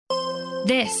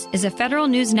This is a Federal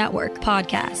News Network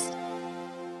podcast.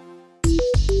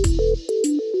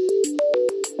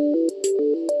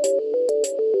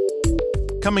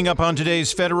 Coming up on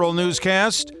today's Federal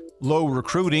Newscast, low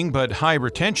recruiting but high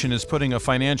retention is putting a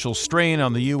financial strain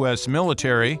on the U.S.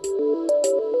 military.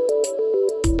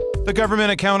 The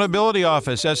Government Accountability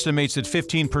Office estimates that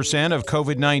 15% of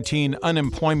COVID-19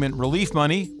 unemployment relief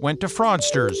money went to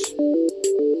fraudsters.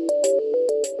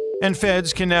 And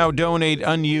feds can now donate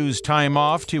unused time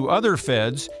off to other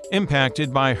feds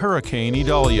impacted by Hurricane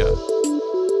Idalia.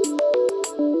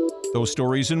 Those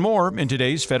stories and more in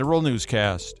today's Federal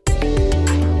Newscast.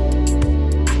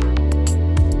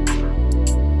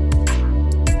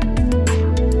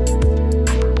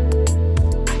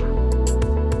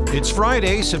 It's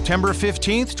Friday, September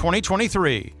 15th,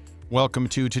 2023. Welcome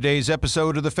to today's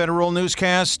episode of the Federal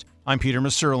Newscast. I'm Peter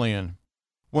Musurlian.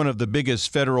 One of the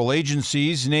biggest federal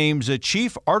agencies names a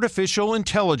chief artificial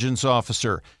intelligence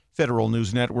officer. Federal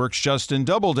News Network's Justin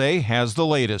Doubleday has the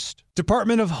latest.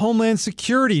 Department of Homeland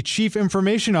Security Chief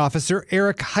Information Officer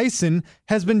Eric Hyson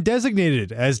has been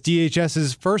designated as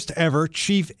DHS's first ever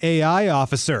Chief AI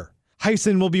Officer.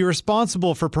 Hyson will be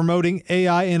responsible for promoting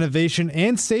AI innovation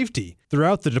and safety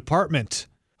throughout the department.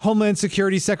 Homeland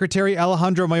Security Secretary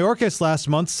Alejandro Mayorkas last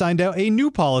month signed out a new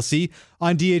policy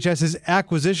on DHS's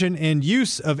acquisition and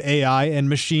use of AI and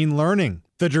machine learning.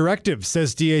 The directive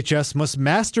says DHS must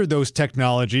master those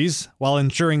technologies while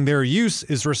ensuring their use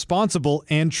is responsible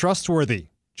and trustworthy.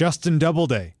 Justin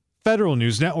Doubleday, Federal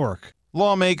News Network.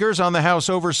 Lawmakers on the House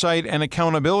Oversight and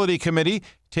Accountability Committee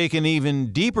take an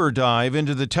even deeper dive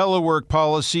into the telework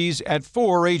policies at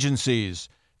 4 agencies.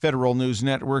 Federal News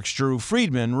Network's Drew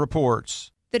Friedman reports.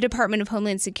 The Department of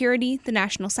Homeland Security, the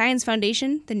National Science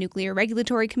Foundation, the Nuclear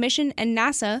Regulatory Commission, and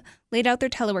NASA laid out their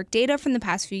telework data from the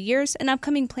past few years and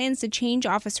upcoming plans to change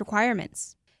office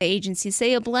requirements. The agencies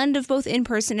say a blend of both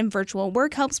in-person and virtual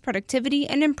work helps productivity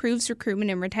and improves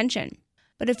recruitment and retention.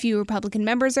 But a few Republican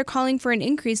members are calling for an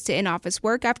increase to in-office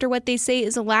work after what they say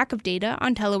is a lack of data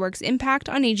on telework's impact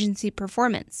on agency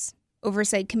performance.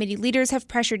 Oversight committee leaders have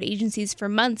pressured agencies for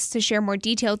months to share more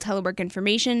detailed telework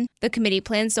information. The committee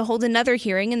plans to hold another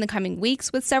hearing in the coming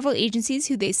weeks with several agencies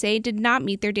who they say did not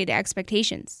meet their data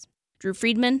expectations. Drew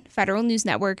Friedman, Federal News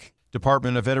Network.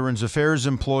 Department of Veterans Affairs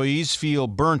employees feel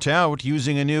burnt out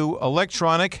using a new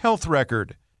electronic health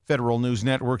record. Federal News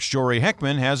Network's Jory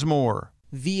Heckman has more.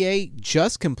 VA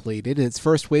just completed its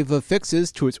first wave of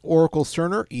fixes to its Oracle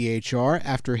Cerner EHR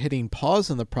after hitting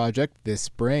pause on the project this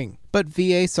spring. But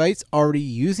VA sites already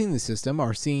using the system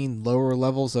are seeing lower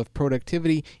levels of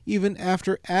productivity even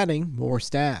after adding more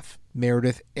staff.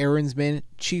 Meredith Ahrensman,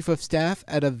 Chief of Staff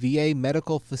at a VA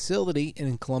medical facility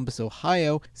in Columbus,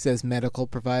 Ohio, says medical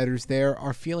providers there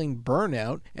are feeling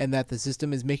burnout and that the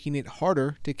system is making it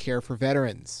harder to care for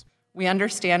veterans. We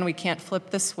understand we can't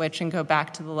flip the switch and go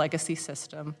back to the legacy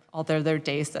system, although there are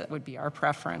days that would be our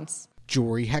preference.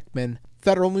 Jory Heckman,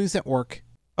 Federal News Network.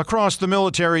 Across the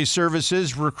military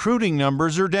services, recruiting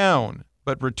numbers are down,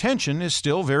 but retention is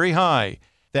still very high.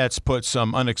 That's put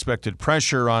some unexpected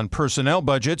pressure on personnel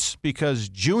budgets because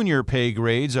junior pay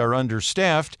grades are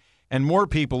understaffed and more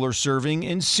people are serving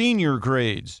in senior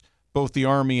grades. Both the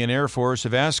Army and Air Force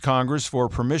have asked Congress for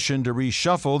permission to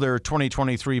reshuffle their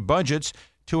 2023 budgets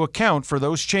to account for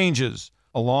those changes,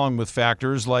 along with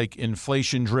factors like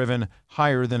inflation-driven,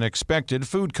 higher-than-expected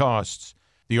food costs.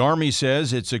 The Army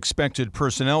says its expected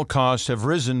personnel costs have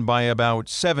risen by about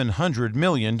 $700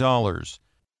 million.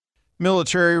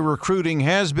 Military recruiting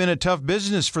has been a tough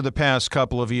business for the past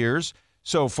couple of years.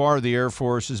 So far, the Air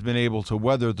Force has been able to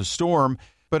weather the storm,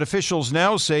 but officials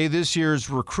now say this year's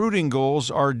recruiting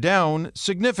goals are down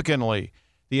significantly.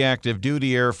 The active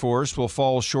duty Air Force will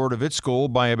fall short of its goal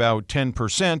by about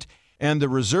 10%, and the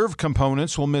reserve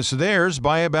components will miss theirs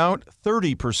by about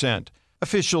 30%.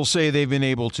 Officials say they've been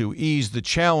able to ease the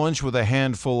challenge with a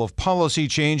handful of policy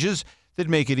changes that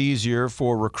make it easier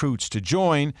for recruits to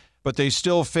join, but they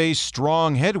still face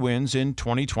strong headwinds in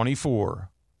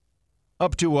 2024.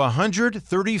 Up to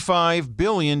 $135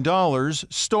 billion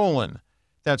stolen.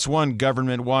 That's one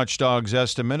government watchdog's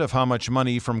estimate of how much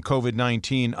money from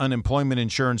COVID-19 unemployment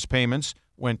insurance payments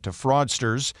went to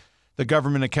fraudsters. The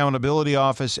Government Accountability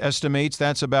Office estimates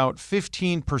that's about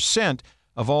 15%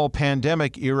 of all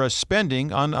pandemic-era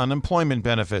spending on unemployment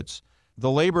benefits.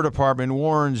 The Labor Department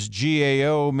warns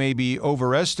GAO may be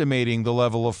overestimating the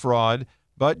level of fraud,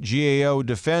 but GAO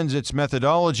defends its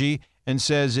methodology and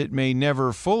says it may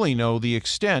never fully know the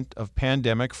extent of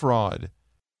pandemic fraud.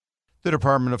 The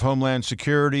Department of Homeland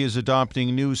Security is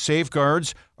adopting new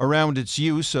safeguards around its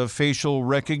use of facial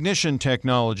recognition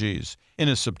technologies. In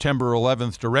a September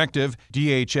 11th directive,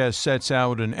 DHS sets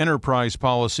out an enterprise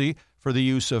policy for the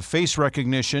use of face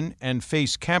recognition and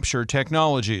face capture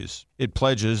technologies. It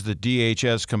pledges that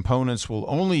DHS components will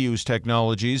only use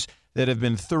technologies that have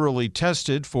been thoroughly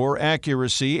tested for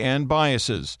accuracy and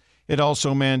biases. It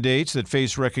also mandates that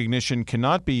face recognition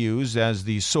cannot be used as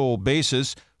the sole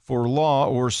basis for law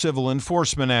or civil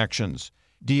enforcement actions.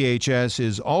 DHS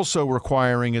is also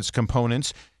requiring its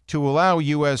components to allow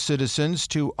U.S. citizens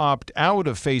to opt out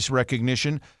of face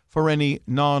recognition for any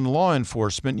non-law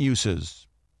enforcement uses.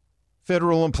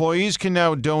 Federal employees can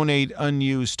now donate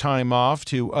unused time off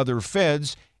to other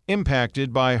feds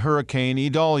impacted by Hurricane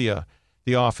Idalia.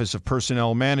 The Office of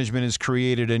Personnel Management has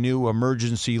created a new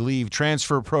emergency leave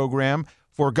transfer program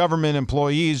for government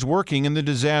employees working in the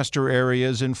disaster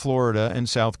areas in Florida and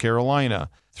South Carolina.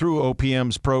 Through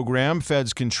OPM's program,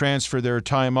 feds can transfer their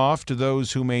time off to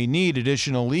those who may need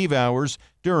additional leave hours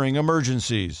during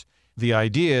emergencies. The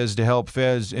idea is to help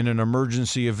feds in an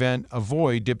emergency event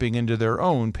avoid dipping into their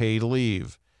own paid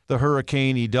leave. The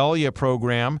Hurricane Idalia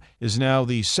program is now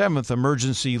the 7th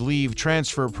emergency leave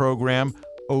transfer program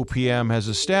OPM has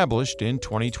established in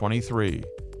 2023.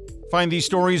 Find these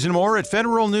stories and more at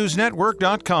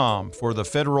federalnewsnetwork.com. For the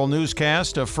Federal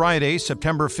Newscast of Friday,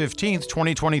 September 15th,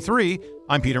 2023,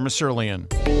 I'm Peter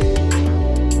Musurlian.